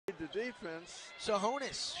the defense.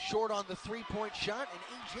 Sahonis short on the three-point shot, and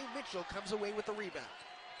Ajay Mitchell comes away with the rebound.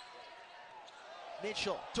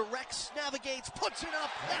 Mitchell directs, navigates, puts it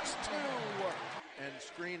up. That's two. And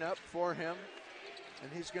screen up for him.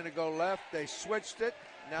 And he's going to go left. They switched it.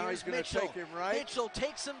 Now he's going to take him right. Mitchell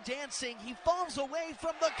takes him dancing. He falls away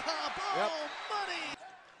from the cup. Oh, money!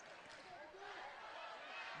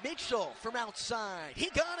 Mitchell from outside. He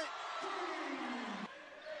got it.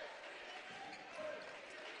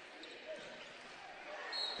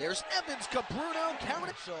 There's Evans, Cabruno,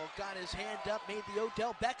 Mitchell got his hand up, made the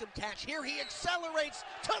Odell Beckham catch. Here he accelerates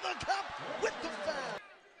to the cup with the foul.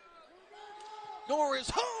 Norris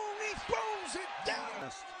home, he throws it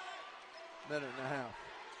down. Minute and a half.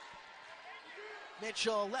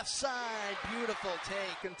 Mitchell left side, beautiful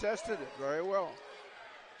take. Contested it very well.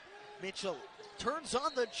 Mitchell turns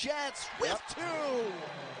on the Jets with two.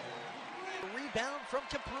 Rebound from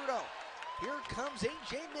Cabruno. Here comes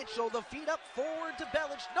Ajay Mitchell, the feet up forward to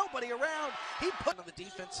Belic, nobody around. He put on the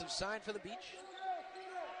defensive side for the Beach.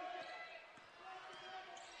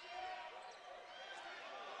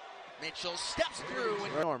 Mitchell steps through.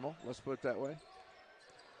 And Normal, let's put it that way.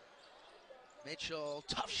 Mitchell,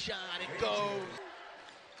 tough shot, it goes.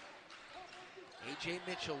 Ajay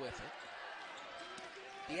Mitchell with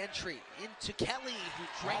it. The entry into Kelly,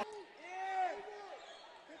 who drank.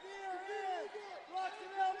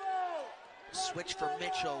 Switch for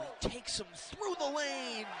Mitchell, he takes him through the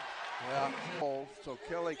lane. Yeah, so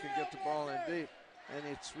Kelly can get the ball in deep, and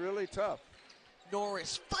it's really tough.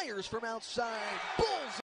 Norris fires from outside, Bulls